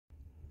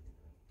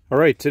All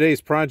right,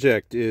 today's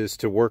project is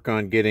to work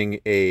on getting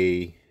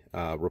a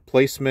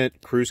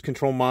replacement cruise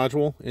control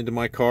module into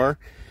my car.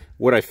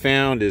 What I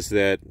found is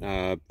that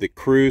the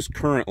cruise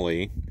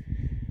currently,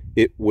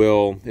 it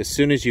will, as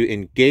soon as you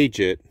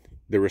engage it,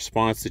 the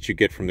response that you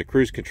get from the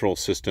cruise control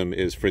system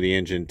is for the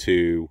engine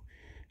to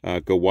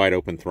go wide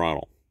open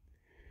throttle.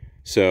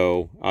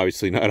 So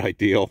obviously not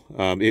ideal.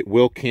 It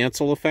will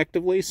cancel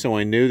effectively, so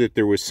I knew that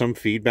there was some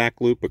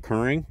feedback loop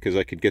occurring because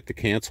I could get the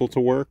cancel to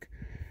work.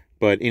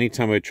 But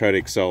anytime I try to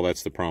excel,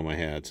 that's the problem I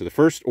had. So the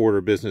first order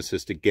of business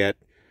is to get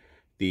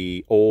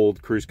the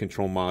old cruise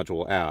control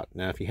module out.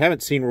 Now, if you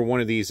haven't seen where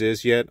one of these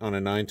is yet on a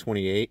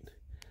 928,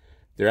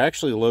 they're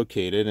actually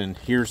located, and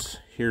here's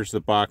the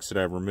box that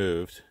I've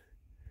removed.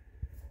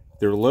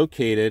 They're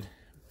located,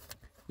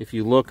 if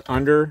you look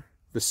under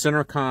the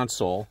center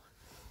console,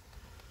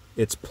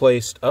 it's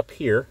placed up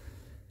here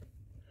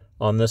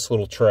on this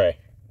little tray.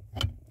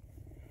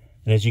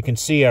 And as you can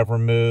see, I've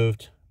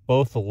removed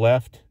both the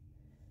left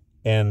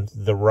and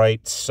the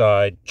right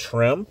side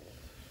trim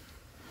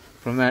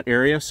from that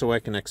area so I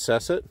can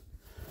access it.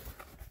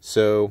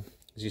 So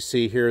as you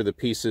see here, the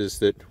pieces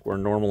that were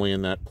normally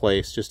in that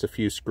place, just a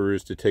few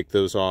screws to take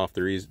those off.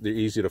 They're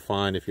easy to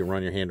find. If you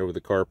run your hand over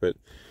the carpet,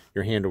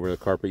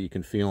 you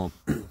can feel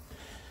them.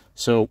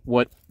 So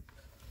what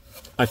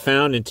I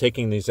found in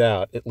taking these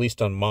out, at least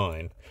on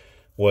mine,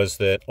 was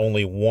that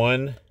only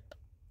one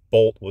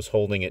bolt was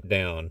holding it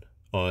down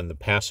on the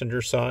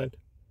passenger side.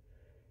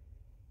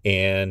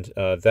 And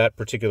that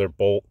particular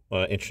bolt,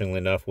 interestingly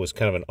enough, was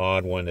kind of an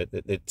odd one.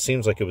 It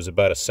seems like it was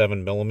about a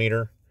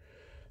 7mm.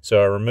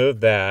 So I removed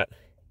that,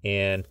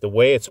 and the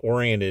way it's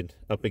oriented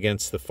up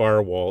against the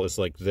firewall is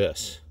like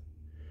this.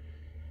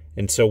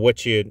 And so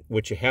what you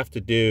have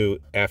to do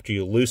after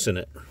you loosen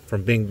it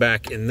from being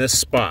back in this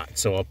spot,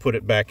 so I'll put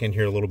it back in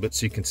here a little bit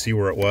so you can see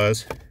where it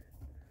was.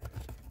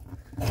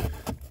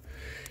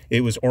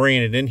 It was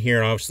oriented in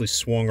here and obviously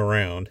swung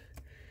around.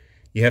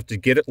 You have to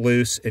get it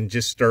loose and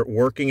just start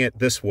working it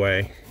this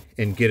way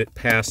and get it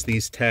past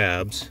these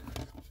tabs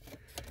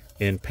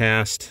and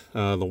past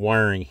the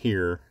wiring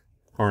here,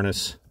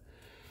 harness,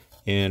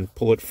 and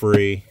pull it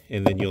free.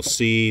 And then you'll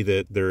see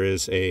that there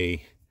is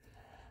a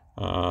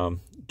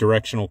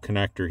directional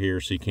connector here,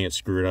 so you can't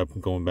screw it up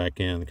and going back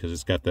in because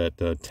it's got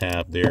that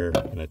tab there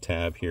and a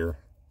tab here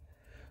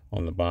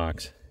on the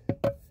box.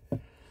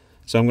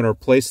 So I'm going to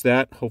replace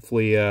that.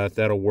 Hopefully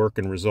that'll work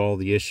and resolve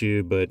the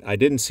issue, but I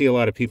didn't see a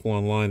lot of people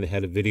online that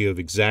had a video of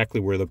exactly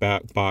where the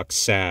back box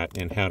sat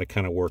and how to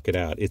kind of work it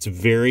out. It's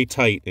very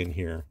tight in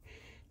here,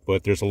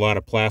 but there's a lot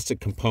of plastic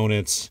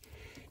components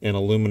and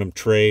aluminum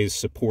trays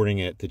supporting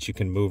it that you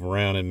can move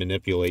around and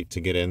manipulate to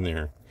get in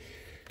there.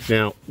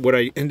 Now, what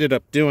I ended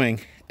up doing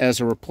as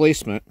a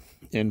replacement,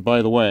 and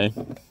by the way,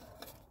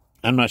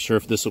 I'm not sure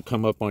if this will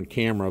come up on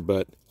camera,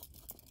 but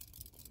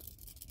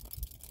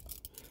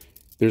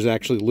there's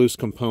actually loose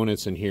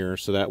components in here,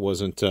 so that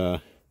wasn't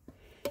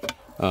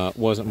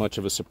much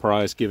of a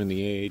surprise given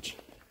the age.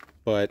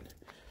 But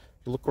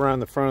look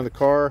around the front of the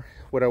car.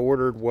 What I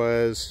ordered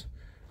was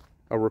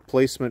a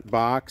replacement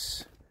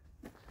box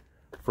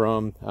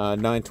from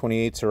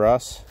 928s or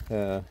Us.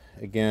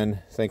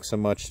 Again, thanks so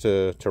much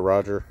to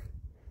Roger.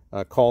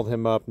 Called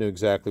him up, knew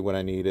exactly what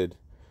I needed,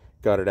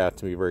 got it out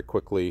to me very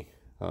quickly,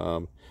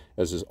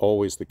 as is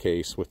always the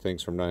case with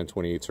things from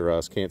 928s or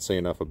Us. Can't say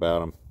enough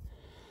about them.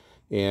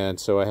 And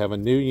so I have a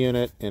new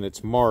unit, and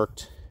it's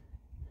marked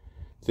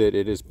that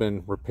it has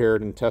been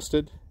repaired and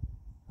tested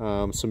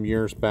some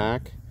years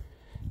back,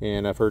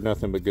 and I've heard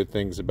nothing but good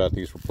things about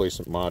these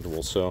replacement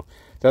modules. So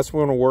that's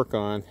what we're going to work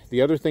on.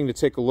 The other thing to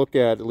take a look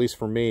at least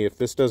for me, if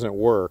this doesn't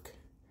work,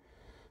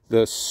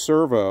 the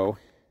servo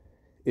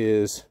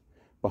is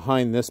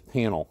behind this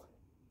panel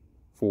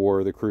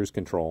for the cruise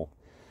control.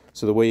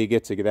 So the way you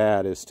get to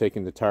that is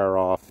taking the tire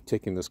off,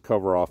 taking this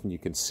cover off, and you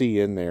can see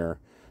in there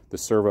the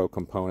servo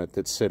component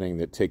that's sitting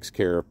that takes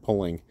care of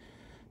pulling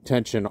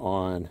tension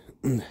on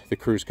the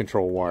cruise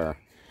control wire.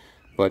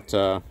 But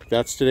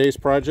that's today's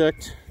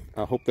project.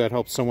 I hope that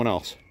helps someone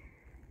else.